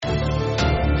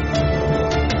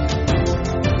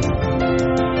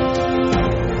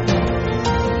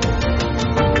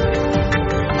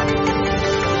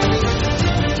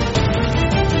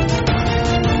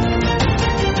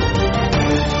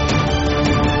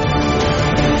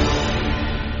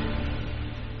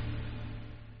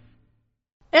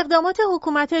اقدامات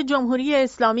حکومت جمهوری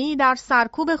اسلامی در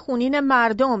سرکوب خونین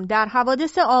مردم در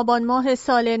حوادث آبان ماه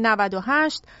سال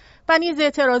 98 و نیز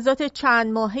اعتراضات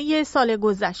چند ماهه سال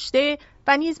گذشته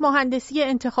و نیز مهندسی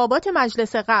انتخابات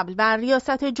مجلس قبل و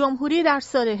ریاست جمهوری در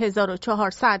سال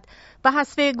 1400 و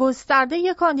حذف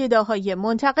گسترده کاندیداهای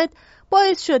منتقد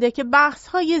باعث شده که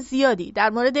بحث‌های زیادی در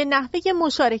مورد نحوه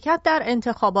مشارکت در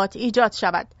انتخابات ایجاد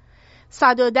شود.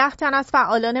 110 تن از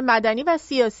فعالان مدنی و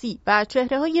سیاسی و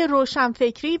چهره‌های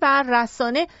روشنفکری و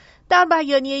رسانه در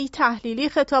بیانیه‌ای تحلیلی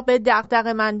خطاب به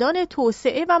دغدغه‌مندان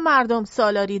توسعه و مردم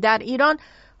سالاری در ایران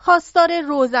خواستار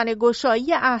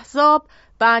روزنه‌گشایی احزاب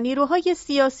و نیروهای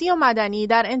سیاسی و مدنی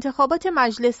در انتخابات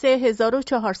مجلس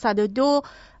 1402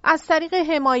 از طریق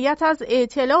حمایت از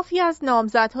ائتلافی از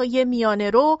نامزدهای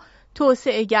میانه‌رو،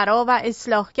 توسعه‌گرا و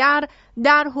اصلاحگر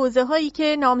در حوزه‌هایی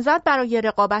که نامزد برای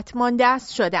رقابت مانده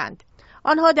است شدند.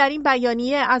 آنها در این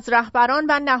بیانیه از رهبران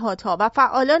و نهادها و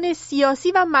فعالان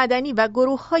سیاسی و مدنی و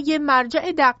گروه‌های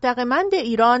مرجع دغدغه‌مند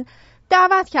ایران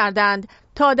دعوت کردند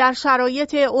تا در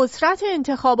شرایط عسرت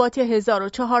انتخابات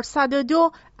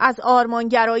 1402 از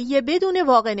آرمانگرایی بدون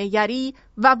واقع‌نگری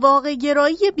و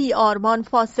واقع‌گرایی بی آرمان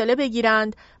فاصله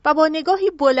بگیرند و با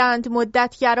نگاهی بلند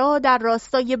مدتگرا در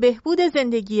راستای بهبود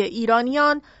زندگی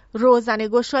ایرانیان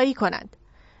روزنه‌گشایی کنند.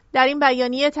 در این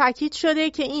بیانیه تاکید شده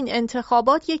که این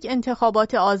انتخابات یک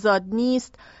انتخابات آزاد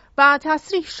نیست و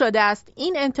تصریح شده است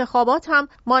این انتخابات هم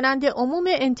مانند عموم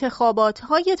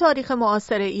انتخابات‌های تاریخ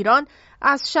معاصر ایران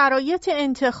از شرایط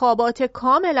انتخابات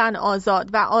کاملا آزاد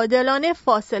و عادلانه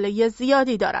فاصله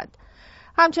زیادی دارد.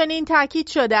 همچنین تاکید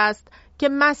شده است که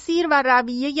مسیر و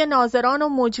رویه ناظران و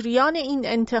مجریان این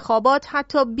انتخابات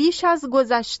حتی بیش از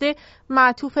گذشته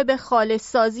معطوف به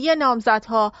خالص‌سازی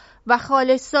نامزدها و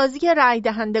خالص‌سازی رای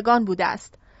دهندگان بوده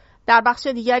است. در بخش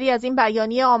دیگری از این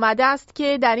بیانیه آمده است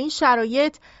که در این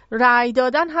شرایط رای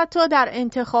دادن حتی در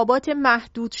انتخابات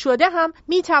محدود شده هم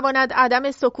میتواند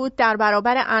عدم سکوت در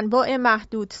برابر انواع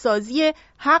محدودسازی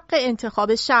حق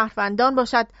انتخاب شهروندان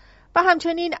باشد و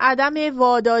همچنین عدم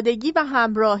وادادگی و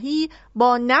همراهی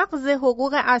با نقض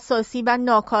حقوق اساسی و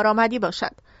ناکارآمدی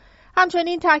باشد.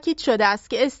 همچنین تاکید شده است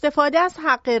که استفاده از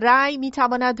حق رأی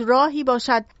میتواند راهی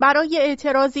باشد برای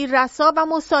اعتراضی رسا و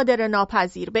مصادره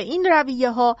ناپذیر به این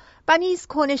رویه‌ها و نیز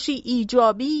کنشی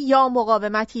ایجابی یا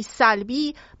مقاومتی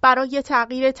سلبی برای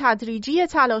تغییر تدریجی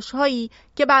تلاش‌هایی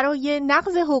که برای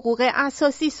نقض حقوق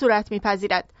اساسی صورت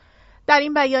میپذیرد. در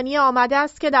این بیانیه آمده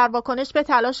است که در واکنش به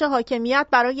تلاش حاکمیت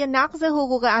برای نقض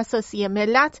حقوق اساسی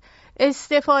ملت،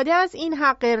 استفاده از این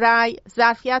حق رأی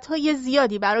ظرفیت‌های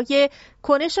زیادی برای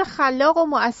کنش خلاق و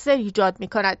مؤثر ایجاد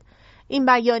می‌کند. این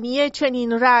بیانیه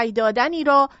چنین رأی دادنی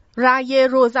را رأی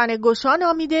روزنه‌گشا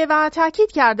نامیده و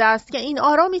تاکید کرده است که این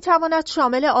آرا می‌تواند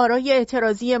شامل آرای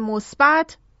اعتراضی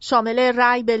مثبت، شامل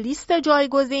رأی به لیست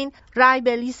جایگزین، رأی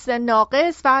به لیست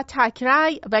ناقص و تک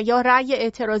رأی و یا رأی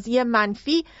اعتراضی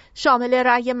منفی شامل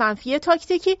رأی منفی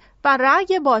تاکتیکی و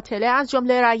رأی باطله از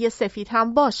جمله رأی سفید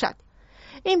هم باشد.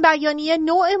 این بیانیه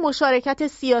نوع مشارکت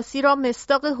سیاسی را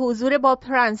مصداق حضور با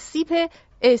پرنسیپ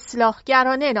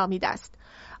اصلاحگرانه نامیده است.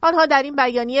 آنها در این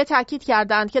بیانیه تاکید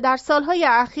کردند که در سالهای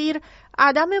اخیر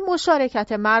عدم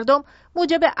مشارکت مردم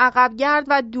موجب عقبگرد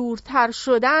و دورتر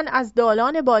شدن از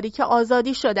دالان باریک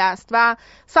آزادی شده است و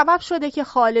سبب شده که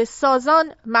خالص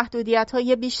سازان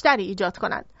محدودیت‌های بیشتری ایجاد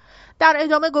کنند. در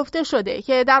ادامه گفته شده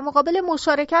که در مقابل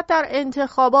مشارکت در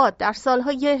انتخابات در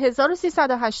سالهای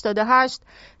 1388،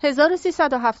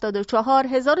 1374،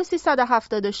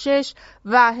 1376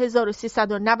 و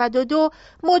 1392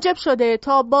 موجب شده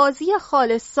تا بازی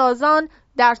خالص سازان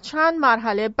در چند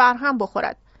مرحله برهم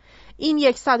بخورد.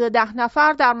 این 110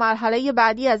 نفر در مرحله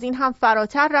بعدی از این هم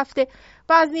فراتر رفته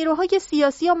و از نیروهای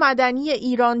سیاسی و مدنی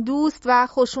ایران دوست و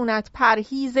خشونت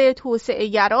پرهیز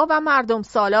توسعه‌گرا و مردم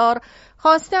سالار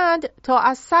خواستند تا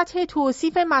از سطح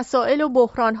توصیف مسائل و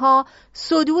بحرانها،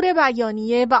 صدور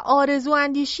بیانیه و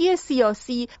آرزواندیشی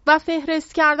سیاسی و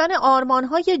فهرست کردن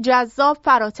آرمانهای جذاب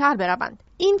فراتر بروند.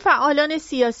 این فعالان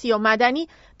سیاسی و مدنی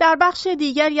در بخش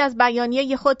دیگری از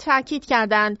بیانیه خود تاکید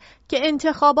کردند که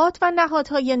انتخابات و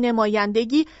نهادهای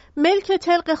نمایندگی ملک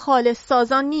طلق خالص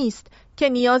سازان نیست که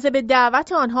نیاز به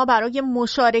دعوت آنها برای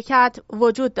مشارکت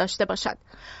وجود داشته باشد.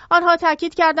 آنها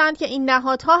تاکید کردند که این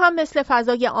نهادها هم مثل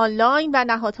فضای آنلاین و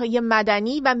نهادهای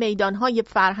مدنی و میدانهای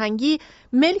فرهنگی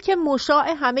ملک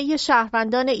مشاع همه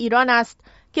شهروندان ایران است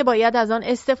که باید از آن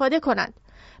استفاده کنند.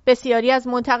 بسیاری از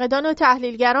منتقدان و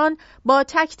تحلیلگران با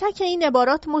تک تک این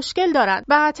عبارات مشکل دارند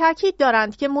و تاکید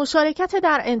دارند که مشارکت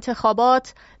در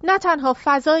انتخابات نه تنها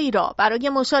فضایی را برای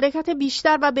مشارکت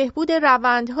بیشتر و بهبود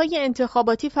روندهای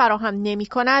انتخاباتی فراهم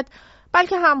نمی‌کند،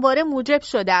 بلکه همواره موجب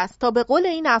شده است تا به قول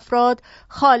این افراد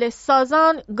خالص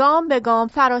سازان گام به گام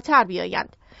فراتر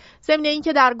بیایند. ضمن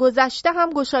اینکه در گذشته هم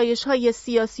گشایش‌های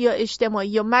سیاسی و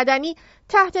اجتماعی و مدنی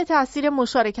تحت تأثیر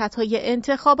مشارکت‌های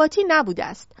انتخاباتی نبوده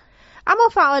است. اما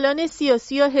فعالان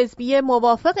سیاسی و حزبی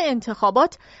موافق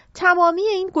انتخابات تمامی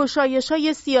این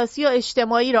گشایش‌های سیاسی و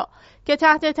اجتماعی را که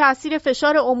تحت تأثیر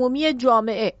فشار عمومی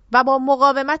جامعه و با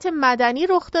مقاومت مدنی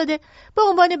رخ داده به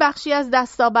عنوان بخشی از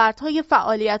دستاوردهای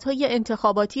فعالیت‌های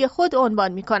انتخاباتی خود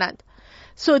عنوان می‌کنند.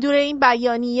 صدور این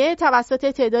بیانیه توسط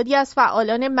تعدادی از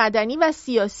فعالان مدنی و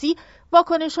سیاسی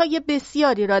واکنش‌های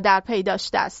بسیاری را در پی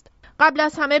داشته است. قبل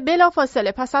از همه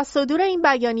بلافاصله پس از صدور این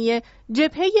بیانیه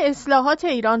جبهه اصلاحات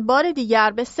ایران بار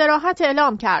دیگر به صراحت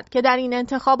اعلام کرد که در این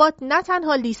انتخابات نه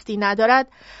تنها لیستی ندارد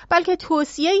بلکه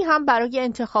توصیه‌ای هم برای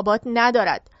انتخابات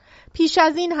ندارد. پیش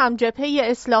از این هم جبهه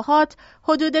اصلاحات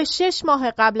حدود 6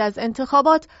 ماه قبل از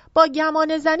انتخابات با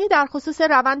گمان زنی در خصوص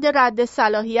روند رد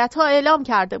صلاحیت‌ها اعلام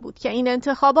کرده بود که این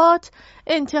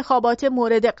انتخابات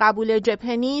مورد قبول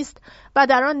جبهه نیست و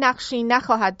در آن نقشی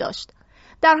نخواهد داشت.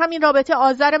 در همین رابطه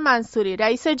آذر منصوری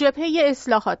رئیس جبهه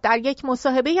اصلاحات در یک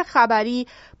مصاحبه خبری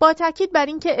با تاکید بر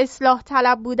اینکه اصلاح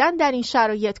طلب بودن در این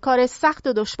شرایط کار سخت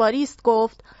و دشواری است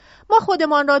گفت: ما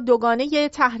خودمان را دوگانه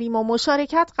تحریم و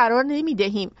مشارکت قرار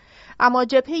نمی‌دهیم، اما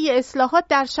جبهه اصلاحات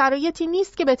در شرایطی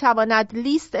نیست که بتواند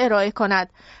لیست ارائه کند،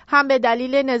 هم به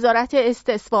دلیل نظارت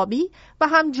استصوابی و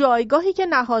هم جایگاهی که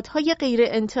نهادهای غیر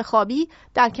انتخابی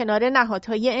در کنار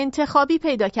نهادهای انتخابی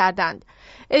پیدا کردند.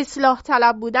 اصلاح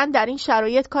طلب بودن در این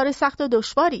شرایط کار سخت و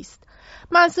دشواری است.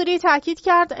 منصوری تاکید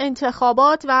کرد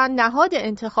انتخابات و نهاد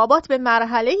انتخابات به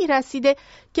مرحله‌ای رسیده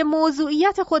که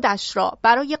موضوعیت خودش را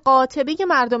برای قاطبه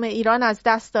مردم ایران از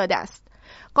دست داده است.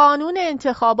 قانون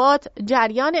انتخابات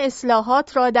جریان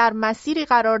اصلاحات را در مسیری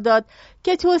قرار داد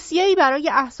که توصیه‌ای برای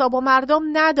احزاب و مردم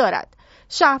ندارد.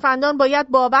 شهروندان باید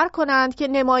باور کنند که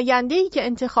نماینده‌ای که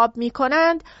انتخاب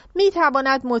می‌کنند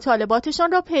می‌تواند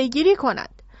مطالباتشان را پیگیری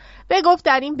کند. وی گفت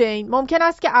در این بین ممکن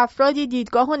است که افرادی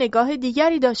دیدگاه و نگاه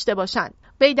دیگری داشته باشند.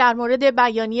 وی در مورد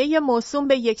بیانیه موسوم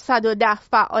به 110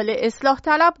 فعال اصلاح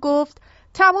طلب گفت: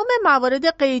 تمام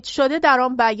موارد قید شده در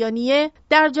آن بیانیه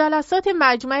در جلسات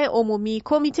مجمع عمومی،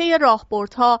 کمیته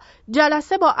راهبردها،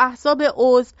 جلسه با احزاب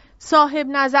عضو، صاحب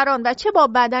نظران و چه با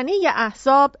بدنه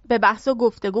احزاب به بحث و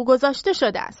گفتگو گذاشته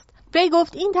شده است. وی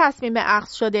گفت این تصمیم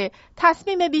اخذ شده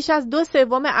تصمیم بیش از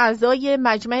 2/3 اعضای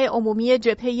مجمع عمومی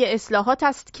جبهه اصلاحات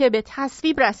است که به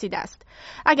تصویب رسیده است.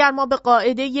 اگر ما به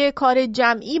قاعده کار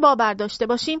جمعی باور داشته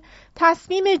باشیم،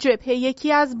 تصمیم جبهه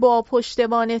یکی از با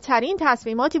پشتوانه ترین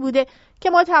تصمیماتی بوده که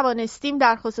ما توانستیم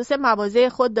در خصوص مواضع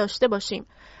خود داشته باشیم.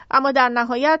 اما در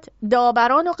نهایت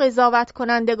داوران و قضاوت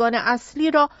کنندگان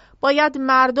اصلی را باید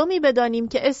مردمی بدانیم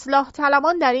که اصلاح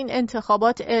طلبان در این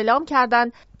انتخابات اعلام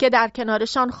کردند که در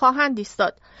کنارشان خواهند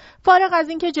ایستاد. فارغ از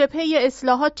اینکه جبهه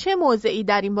اصلاحات چه موضعی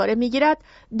در این باره میگیرد،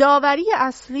 داوری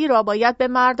اصلی را باید به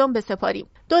مردم بسپاریم.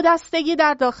 دو دستگی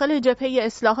در داخل جبهه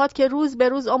اصلاحات که روز به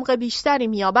روز عمق بیشتری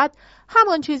می‌یابد،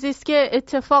 همان چیزی است که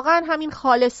اتفاقاً همین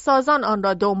خالص سازان آن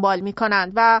را دنبال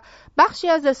می‌کنند و بخشی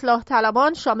از اصلاح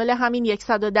طلبان شامل همین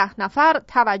 110 نفر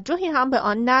توجهی هم به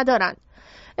آن ندارند.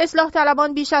 اصلاح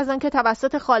طلبان بیش از آن که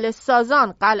توسط خالص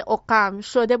سازان قلع و قمع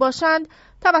شده باشند،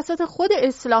 توسط خود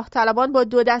اصلاح طلبان با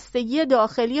دو دستگی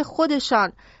داخلی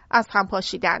خودشان از هم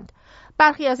پاشیدند.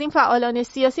 برخی از این فعالان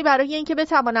سیاسی برای اینکه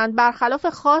بتوانند برخلاف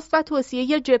خواست و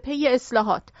توصیه جبهه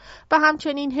اصلاحات و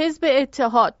همچنین حزب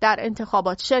اتحاد در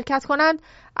انتخابات شرکت کنند،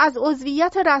 از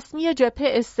عضویت رسمی جبهه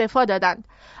استعفا دادند،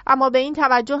 اما به این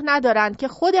توجه ندارند که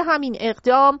خود همین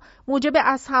اقدام موجب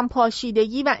از هم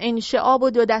پاشیدگی و انشعاب و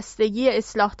دو دستگی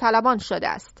اصلاح طلبان شده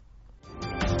است.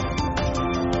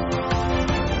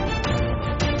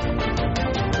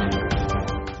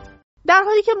 در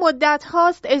حالی که مدت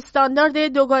هاست استاندارد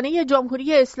دوگانه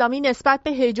جمهوری اسلامی نسبت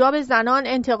به حجاب زنان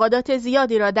انتقادات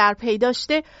زیادی را در پی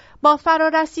داشته، با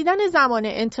فرارسیدن زمان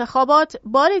انتخابات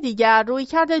بار دیگر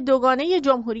رویکرد دوگانه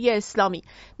جمهوری اسلامی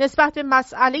نسبت به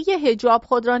مسئله حجاب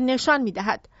خود را نشان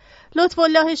می‌دهد.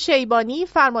 لطف‌الله شیبانی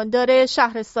فرماندار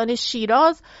شهرستان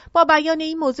شیراز با بیان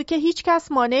این موضوع که هیچ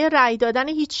کس مانع رأی دادن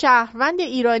هیچ شهروند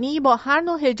ایرانی با هر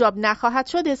نوع حجاب نخواهد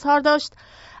شد اظهار داشت: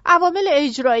 عوامل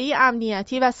اجرایی،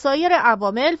 امنیتی و سایر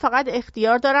عوامل فقط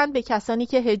اختیار دارند به کسانی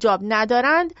که حجاب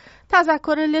ندارند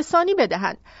تذکر لسانی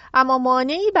بدهند، اما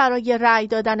مانعی برای رأی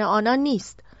دادن آنان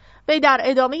نیست. وی در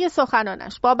ادامه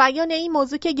سخنانش با بیان این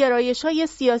موضوع که گرایش‌های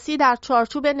سیاسی در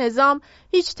چارچوب نظام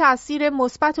هیچ تأثیر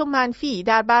مثبت و منفی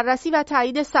در بررسی و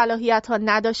تایید صلاحیت‌ها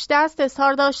نداشته است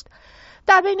اظهار داشت: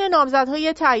 در بین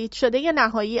نامزدهای تایید شده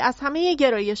نهایی از همه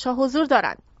گرایش‌ها حضور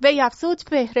دارند. وی افزود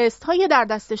فهرست‌های در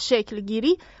دست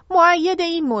شکلگیری مؤید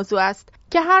این موضوع است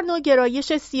که هر نوع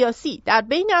گرایش سیاسی در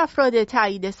بین افراد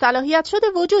تایید صلاحیت شده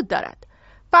وجود دارد.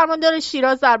 فرماندار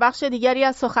شیراز در بخش دیگری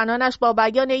از سخنانش با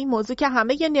بیان این موضوع که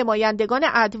همه نمایندگان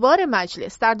ادوار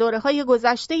مجلس در دوره‌های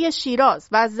گذشته شیراز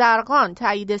و زرقان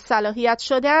تایید صلاحیت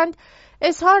شدند،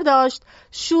 اظهار داشت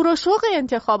شور و شوق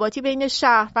انتخاباتی بین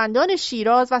شهروندان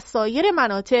شیراز و سایر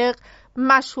مناطق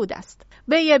مشهود است.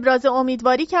 به ابراز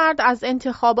امیدواری کرد از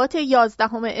انتخابات 11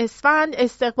 اسفند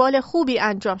استقبال خوبی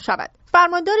انجام شود.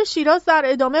 فرماندار شیراز در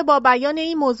ادامه با بیان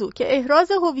این موضوع که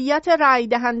احراز هویت رای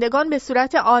دهندگان به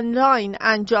صورت آنلاین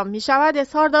انجام می شود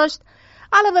اظهار داشت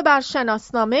علاوه بر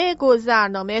شناسنامه،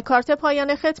 گذرنامه، کارت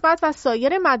پایان خدمت و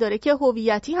سایر مدارک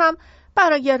هویتی هم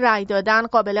برای رای دادن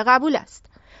قابل قبول است.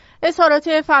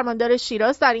 اظهارات فرماندار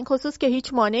شیراز در این خصوص که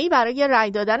هیچ مانعی برای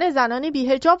رای دادن زنان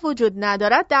بی‌حجاب وجود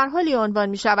ندارد در حالی عنوان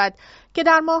می شود که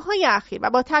در ماه‌های اخیر و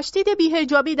با تشدید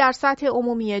بی‌حجابی در سطح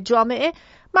عمومی جامعه،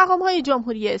 مقام‌های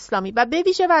جمهوری اسلامی و به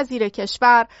ویژه وزیر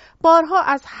کشور بارها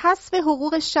از حذف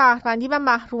حقوق شهروندی و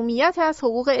محرومیت از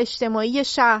حقوق اجتماعی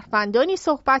شهروندانی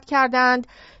صحبت کردند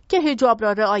که حجاب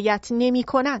را رعایت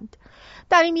نمی‌کنند.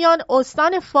 در این میان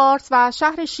استان فارس و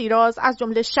شهر شیراز از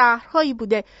جمله شهرهایی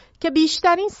بوده که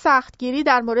بیشترین سختگیری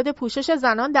در مورد پوشش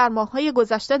زنان در ماه‌های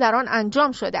گذشته در آن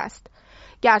انجام شده است.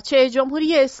 گرچه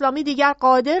جمهوری اسلامی دیگر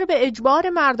قادر به اجبار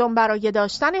مردم برای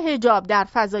داشتن حجاب در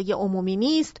فضای عمومی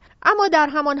نیست، اما در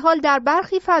همان حال در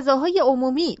برخی فضاهای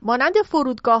عمومی مانند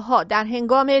فرودگاه‌ها در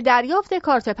هنگام دریافت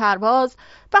کارت پرواز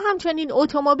و همچنین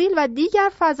اتومبیل و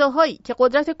دیگر فضاهایی که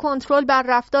قدرت کنترل بر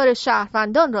رفتار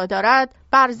شهروندان را دارد،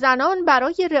 بر زنان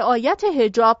برای رعایت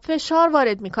حجاب فشار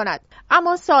وارد می‌کند.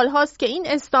 اما سال‌هاست که این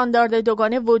استاندارد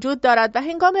دوگانه وجود دارد و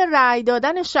هنگام رأی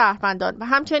دادن شهروندان و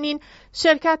همچنین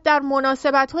شرکت در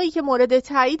مناسبت‌هایی که مورد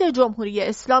تایید جمهوری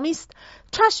اسلامی است،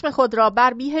 چشم خود را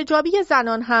بر بی‌حجابی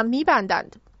زنان هم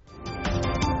می‌بندند.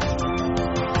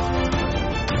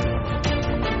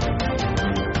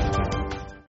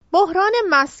 بحران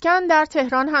مسکن در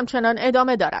تهران همچنان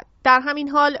ادامه دارد. در همین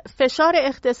حال فشار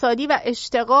اقتصادی و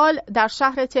اشتغال در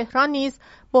شهر تهران نیز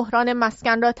بحران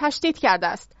مسکن را تشدید کرده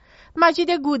است.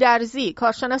 مجید گودرزی،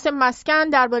 کارشناس مسکن،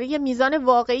 درباره میزان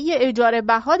واقعی اجاره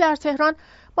بها در تهران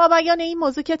با بیان این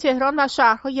موضوع که تهران و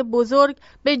شهرهای بزرگ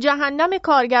به جهنم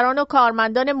کارگران و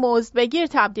کارمندان مزدبگیر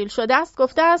تبدیل شده است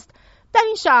گفته است در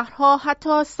این شهرها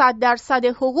حتی 100%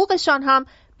 حقوقشان هم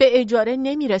به اجاره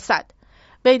نمیرسد.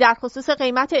 وی در خصوص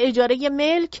قیمت اجاره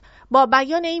ملک با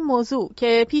بیان این موضوع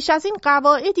که پیش از این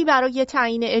قواعدی برای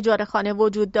تعیین اجاره خانه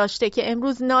وجود داشته که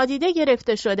امروز نادیده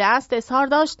گرفته شده است اظهار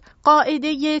داشت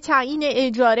قاعده تعیین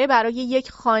اجاره برای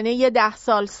یک خانه 10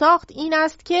 سال ساخت این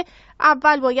است که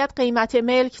اول باید قیمت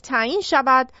ملک تعیین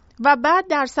شود و بعد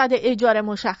درصد اجاره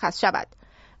مشخص شود.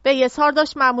 وی اظهار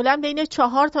داشت معمولاً بین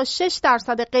 4 تا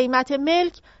 6% قیمت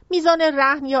ملک میزان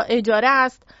رهن یا اجاره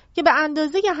است که به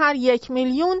اندازه هر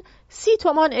 1,030,000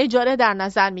 تومان اجاره در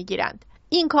نظر میگیرند.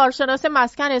 این کارشناس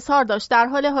مسکن اظهار داشت در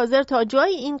حال حاضر تا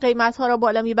جایی این قیمت‌ها را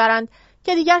بالا میبرند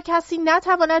که دیگر کسی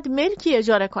نتواند ملکی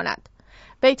اجاره کند.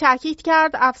 وی تاکید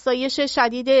کرد افزایش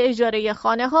شدید اجاره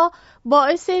خانه‌ها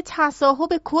باعث تصاحب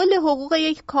کل حقوق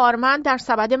یک کارمند در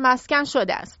سبد مسکن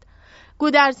شده است.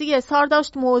 گودرزی اظهار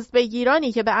داشت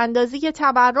مزدبگیرانی که به اندازه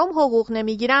تورم حقوق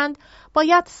نمیگیرند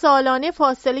باید سالانه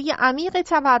فاصله عمیق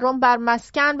تورم بر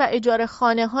مسکن و اجاره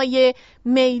خانه‌های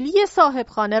میلی صاحب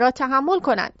خانه را تحمل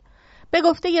کنند. به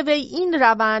گفته وی این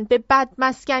روند به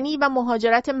بدمسکنی و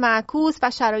مهاجرت معکوس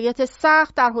و شرایط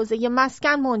سخت در حوزه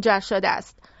مسکن منجر شده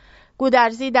است.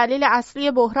 گودرزی دلیل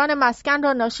اصلی بحران مسکن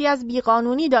را ناشی از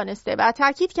بیقانونی دانسته و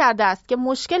تاکید کرده است که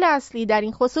مشکل اصلی در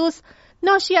این خصوص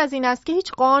ناشی از این است که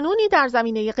هیچ قانونی در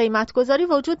زمینه قیمتگذاری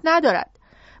وجود ندارد.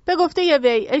 به گفته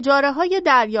وی اجاره‌های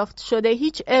دریافت شده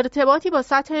هیچ ارتباطی با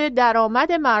سطح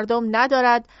درآمد مردم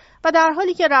ندارد و در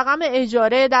حالی که رقم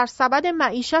اجاره در سبد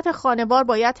معیشت خانوار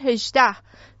باید 18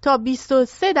 تا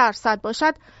 23%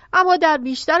 باشد، اما در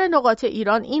بیشتر نقاط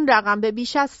ایران این رقم به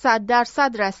بیش از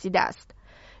 100% رسیده است.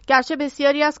 گرچه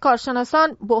بسیاری از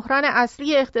کارشناسان بحران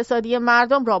اصلی اقتصادی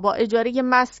مردم را با اجاره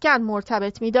مسکن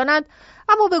مرتبط می‌دانند،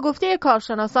 اما به گفته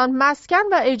کارشناسان مسکن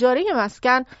و اجاره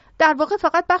مسکن در واقع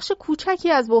فقط بخش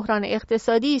کوچکی از بحران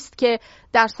اقتصادی است که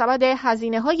در سبد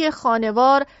هزینه‌های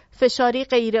خانوار فشاری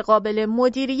غیرقابل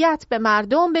مدیریت به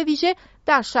مردم به ویژه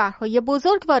در شهرهای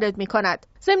بزرگ وارد می‌کند.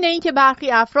 ضمن اینکه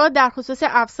برخی افراد در خصوص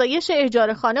افزایش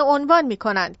اجاره خانه عنوان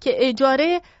می‌کنند که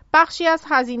اجاره بخشی از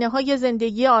هزینه‌های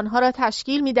زندگی آنها را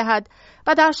تشکیل می‌دهد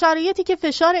و در شرایطی که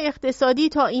فشار اقتصادی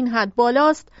تا این حد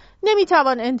بالاست،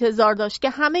 نمیتوان انتظار داشت که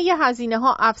همه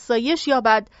هزینه‌ها افزایش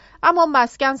یابد اما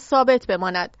مسکن ثابت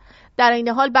بماند. در این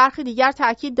حال برخی دیگر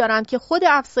تاکید دارند که خود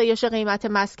افزایش قیمت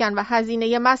مسکن و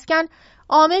هزینه مسکن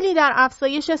عاملی در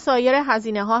افزایش سایر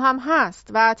هزینه‌ها هم هست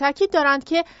و تاکید دارند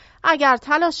که اگر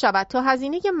تلاش شود تا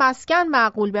هزینه مسکن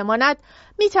معقول بماند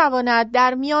میتواند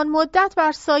در میان مدت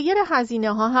بر سایر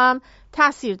هزینه‌ها هم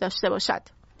تأثیر داشته باشد.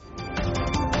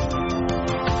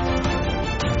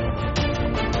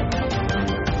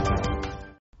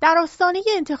 در آستانه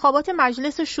انتخابات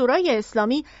مجلس شورای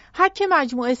اسلامی، هک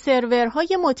مجموعه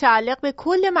سرورهای متعلق به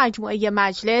کل مجموعه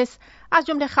مجلس از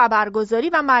جمله خبرگزاری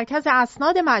و مرکز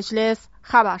اسناد مجلس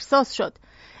خبرساز شد.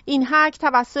 این هک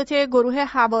توسط گروه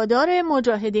هوادار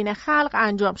مجاهدین خلق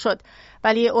انجام شد،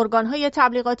 ولی ارگانهای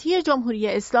تبلیغاتی جمهوری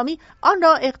اسلامی آن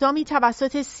را اقدامی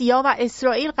توسط سیا و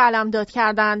اسرائیل قلمداد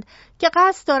کردند که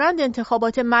قصد دارند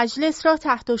انتخابات مجلس را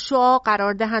تحت شعاع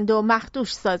قرار دهند و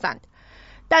مخدوش سازند.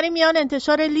 در این میان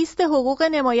انتشار لیست حقوق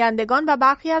نمایندگان و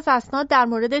برخی از اسناد در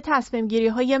مورد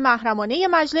تصمیم‌گیری‌های محرمانه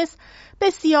مجلس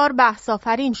بسیار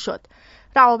بحث‌آفرین شد.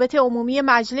 روابط عمومی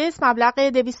مجلس مبلغ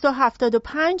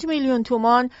 275 میلیون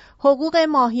تومان حقوق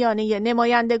ماهیانه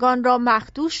نمایندگان را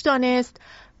مخدوش دانست،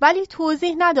 ولی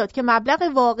توضیح نداد که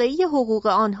مبلغ واقعی حقوق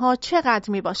آنها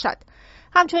چقدر می باشد.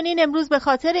 همچنین امروز به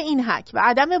خاطر این هک و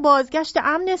عدم بازگشت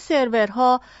امن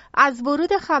سرورها از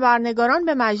ورود خبرنگاران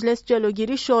به مجلس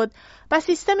جلوگیری شد و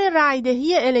سیستم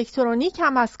رأیدهی الکترونیک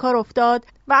هم از کار افتاد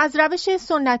و از روش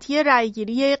سنتی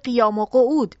رأیگیری قیام و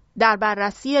قعود در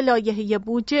بررسی لایحه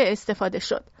بودجه استفاده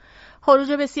شد.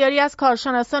 خروج بسیاری از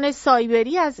کارشناسان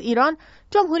سایبری از ایران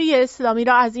جمهوری اسلامی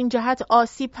را از این جهت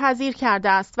آسیب پذیر کرده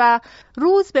است و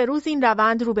روز به روز این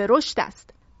روند رو به رشد است.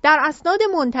 در اسناد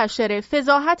منتشر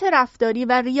فضاحت رفتاری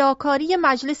و ریاکاری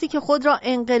مجلسی که خود را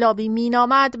انقلابی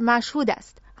مینامد مشهود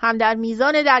است، هم در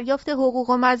میزان دریافت حقوق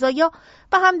و مزایا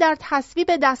و هم در تصویب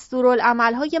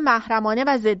دستورالعمل‌های محرمانه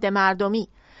و ضد مردمی.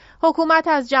 حکومت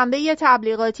از جنبه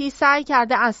تبلیغاتی سعی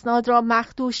کرده اسناد را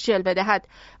مخدوش جلوه دهد،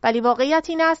 ولی واقعیت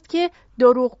این است که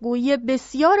دروغگویی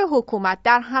بسیار حکومت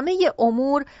در همه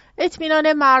امور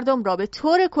اطمینان مردم را به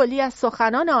طور کلی از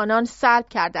سخنان آنان سلب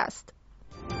کرده است.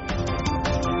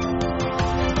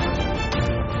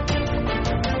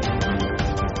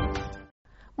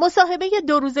 مصاحبه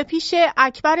 2 روز پیش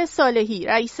اکبر صالحی،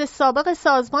 رئیس سابق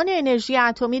سازمان انرژی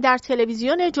اتمی در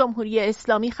تلویزیون جمهوری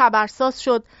اسلامی خبرساز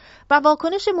شد و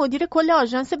واکنش مدیر کل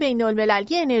آژانس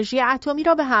بین‌المللی انرژی اتمی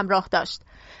را به همراه داشت.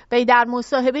 وی در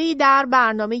مصاحبه‌ای در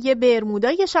برنامه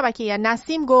برمودای شبکه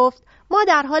نسیم گفت: ما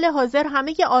در حال حاضر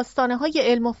همه آستانه‌های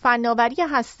علم و فناوری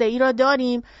هسته‌ای را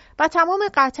داریم و تمام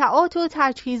قطعات و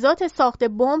تجهیزات ساخت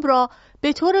بمب را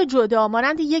به طور جدا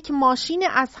مانند یک ماشین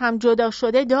از هم جدا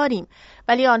شده داریم،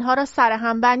 ولی آنها را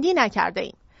سرهم بندی نکرده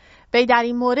ایم. وی در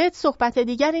این مورد صحبت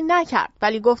دیگری نکرد،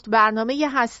 ولی گفت برنامه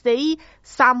هسته‌ای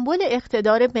سمبل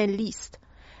اقتدار ملی است.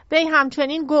 وی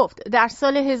همچنین گفت در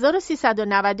سال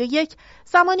 1391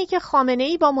 زمانی که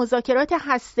خامنه‌ای با مذاکرات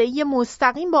هسته‌ای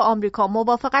مستقیم با آمریکا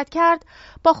موافقت کرد،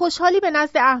 با خوشحالی به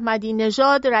نزد احمدی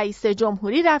نژاد رئیس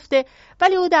جمهوری رفته،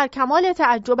 ولی او در کمال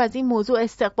تعجب از این موضوع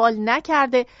استقبال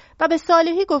نکرده و به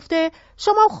صالحی گفته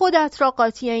شما خودت را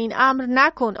قاطی این امر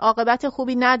نکن، عاقبت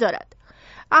خوبی ندارد.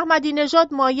 احمدی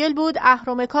نژاد مایل بود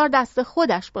اهرم کار دست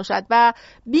خودش باشد و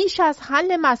بیش از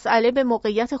حل مسئله به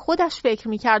موقعیت خودش فکر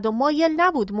می‌کرد و مایل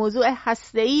نبود موضوع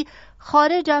هسته‌ای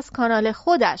خارج از کانال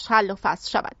خودش حل و فصل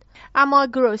شود. اما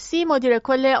گروسی، مدیر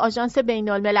کل آژانس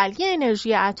بین‌المللی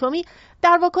انرژی اتمی،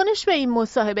 در واکنش به این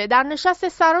مصاحبه در نشست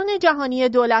سران جهانی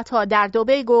دولت‌ها در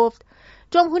دبی گفت: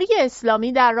 جمهوری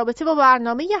اسلامی در رابطه با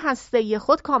برنامه هسته‌ای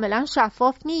خود کاملا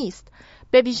شفاف نیست.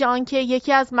 به ویژه آنکه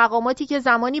یکی از مقاماتی که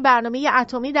زمانی برنامه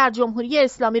اتمی در جمهوری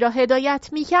اسلامی را هدایت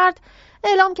می‌کرد،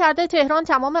 اعلام کرده تهران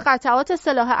تمام قطعات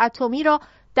سلاح اتمی را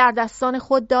در دستان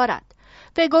خود دارد.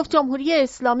 وی گفت جمهوری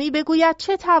اسلامی بگوید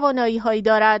چه توانایی‌هایی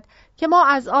دارد که ما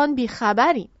از آن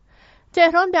بیخبریم.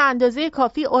 تهران به اندازه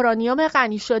کافی اورانیوم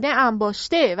غنی شده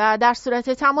انباشته و در صورت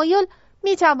تمایل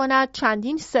می‌تواند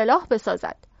چندین سلاح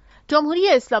بسازد. جمهوری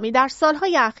اسلامی در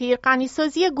سالهای اخیر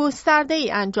غنیسازی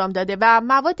گسترده‌ای انجام داده و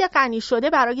مواد غنی شده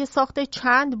برای ساخت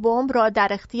چند بمب را در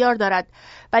اختیار دارد،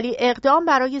 ولی اقدام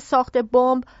برای ساخت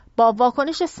بمب با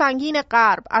واکنش سنگین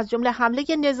غرب از جمله حمله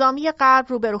نظامی غرب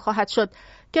روبرو خواهد شد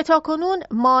که تاکنون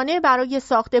مانع برای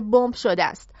ساخت بمب شده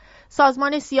است.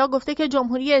 سازمان سیا گفته که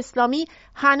جمهوری اسلامی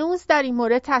هنوز در این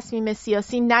مورد تصمیم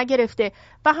سیاسی نگرفته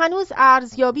و هنوز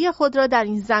ارزیابی خود را در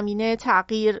این زمینه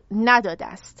تغییر نداده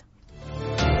است.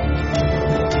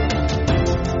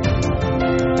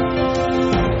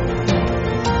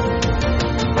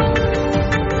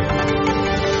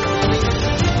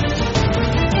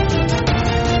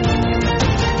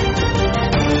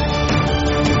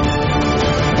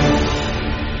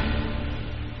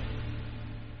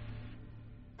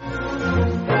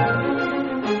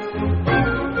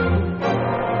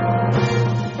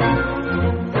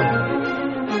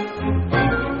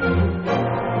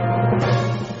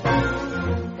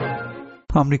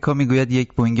 آمریکا میگوید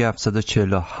یک بوئینگ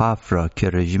 747 را که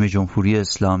رژیم جمهوری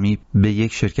اسلامی به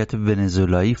یک شرکت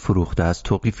ونزوئلایی فروخته است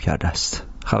توقیف کرده است.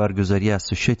 خبرگزاری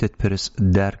اسوشیتد پرس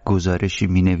در گزارشی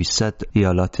می‌نویسد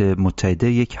ایالات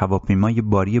متحده یک هواپیمای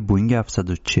باری بوئینگ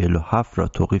 747 را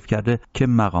توقیف کرده که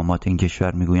مقامات این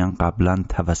کشور میگویند قبلا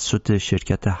توسط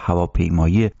شرکت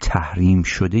هواپیمایی تحریم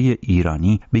شده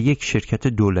ایرانی به یک شرکت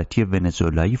دولتی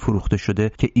ونزوئلایی فروخته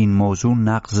شده که این موضوع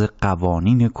نقض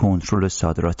قوانین کنترل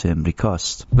صادرات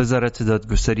امریکاست. وزارت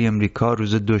دادگستری امریکا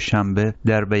روز دوشنبه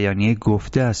در بیانیه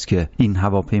گفته است که این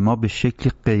هواپیما به شکل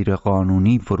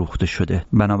غیرقانونی فروخته شده.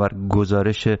 بنابر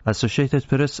گزارش اسوشیتد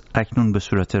پرس اکنون به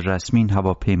صورت رسمی این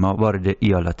هواپیما وارد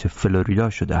ایالت فلوریدا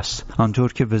شده است.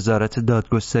 آنطور که وزارت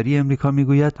دادگستری امریکا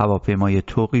میگوید هواپیمای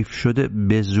توقیف شده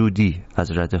به زودی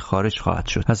از رده خارج خواهد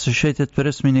شد. اسوشیتد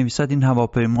پرس مینویسد این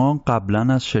هواپیما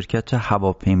قبلا از شرکت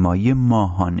هواپیمایی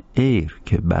ماهان ایر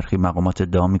که برخی مقامات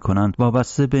ادعا می‌کنند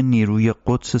وابسته به نیروی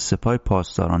قدس سپاه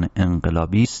پاسداران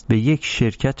انقلابی است به یک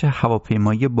شرکت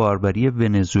هواپیمایی باربری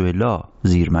ونزوئلا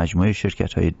زیر مجموعه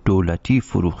شرکت‌های دولتی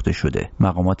فروخته شده.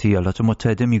 مقامات ایالات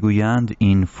متحده میگویند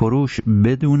این فروش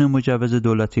بدون مجوز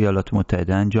دولت ایالات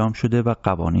متحده انجام شده و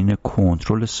قوانین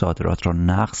کنترل صادرات را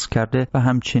نقض کرده و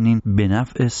همچنین به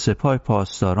نفع سپاه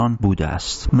پاسداران بوده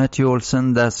است. متیو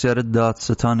اولسن دستیار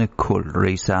دادستان کل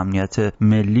رئیس امنیت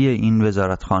ملی این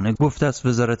وزارتخانه گفته است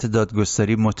وزارت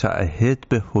دادگستری متعهد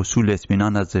به حصول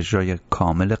اطمینان از اجرای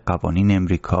کامل قوانین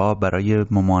امریکا برای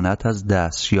ممانعت از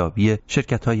دستیابی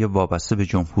شرکت‌های وابسته به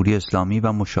جمهوری اسلامی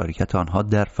و مشارکت آنها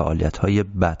در فعالیت‌های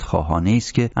بدخواهانه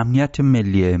است که امنیت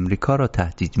ملی امریکا را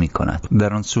تهدید می‌کند.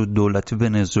 در آن سو دولت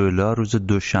ونزوئلا روز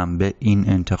دوشنبه این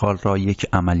انتقال را یک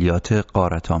عملیات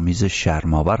غارت‌آمیز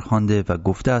شرم‌آور خوانده و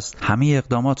گفته است همه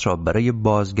اقدامات را برای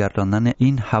بازگرداندن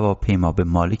این هواپیما به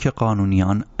مالک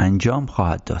قانونیان انجام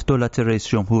خواهد داد. دولت رئیس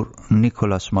جمهور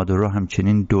نیکولاس مادورو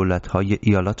همچنین دولت‌های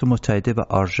ایالات متحده و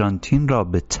آرژانتین را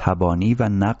به تبانی و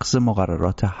نقض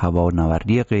مقررات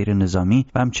هوانوردی غیر نظامی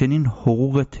و همچنین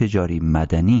حقوق تجاری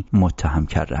مدنی متهم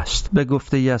کرده است. به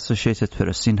گفته اسوشیتد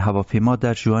پرس این هواپیما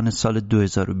در ژوئن سال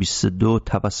 2022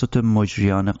 توسط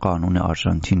مجریان قانون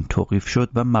آرژانتین توقیف شد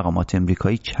و مقامات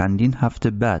امریکایی چندین هفته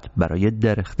بعد برای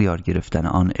در اختیار گرفتن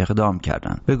آن اقدام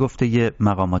کردند. به گفته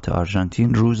مقامات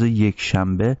آرژانتین روز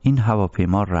یکشنبه این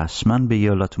هواپیما رسما به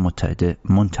ایالات متحده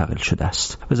منتقل شده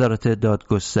است. وزارت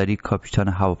دادگستری کاپیتان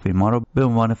هواپیما را به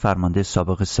عنوان فرمانده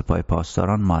سابق سپاه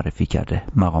پاسداران معرفی کرده.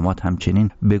 مقامات همچنین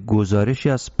به گزارشی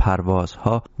از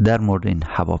پروازها در مورد این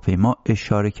هواپیما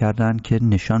اشاره کردند که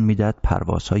نشان می‌دهد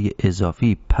پروازهای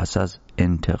اضافی پس از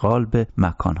انتقال به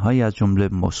مکان‌های از جمله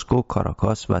مسکو،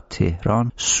 کاراکاس و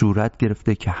تهران صورت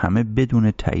گرفته که همه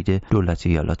بدون تایید دولت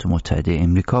ایالات متحده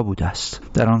امریکا بوده است.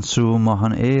 در آن سو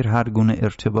ماهان ایر هر گونه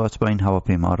ارتباط با این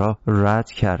هواپیما را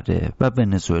رد کرده و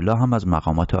ونزوئلا هم از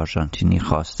مقامات آرژانتینی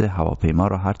خواسته هواپیما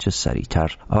را هرچه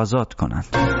سریعتر آزاد کنند.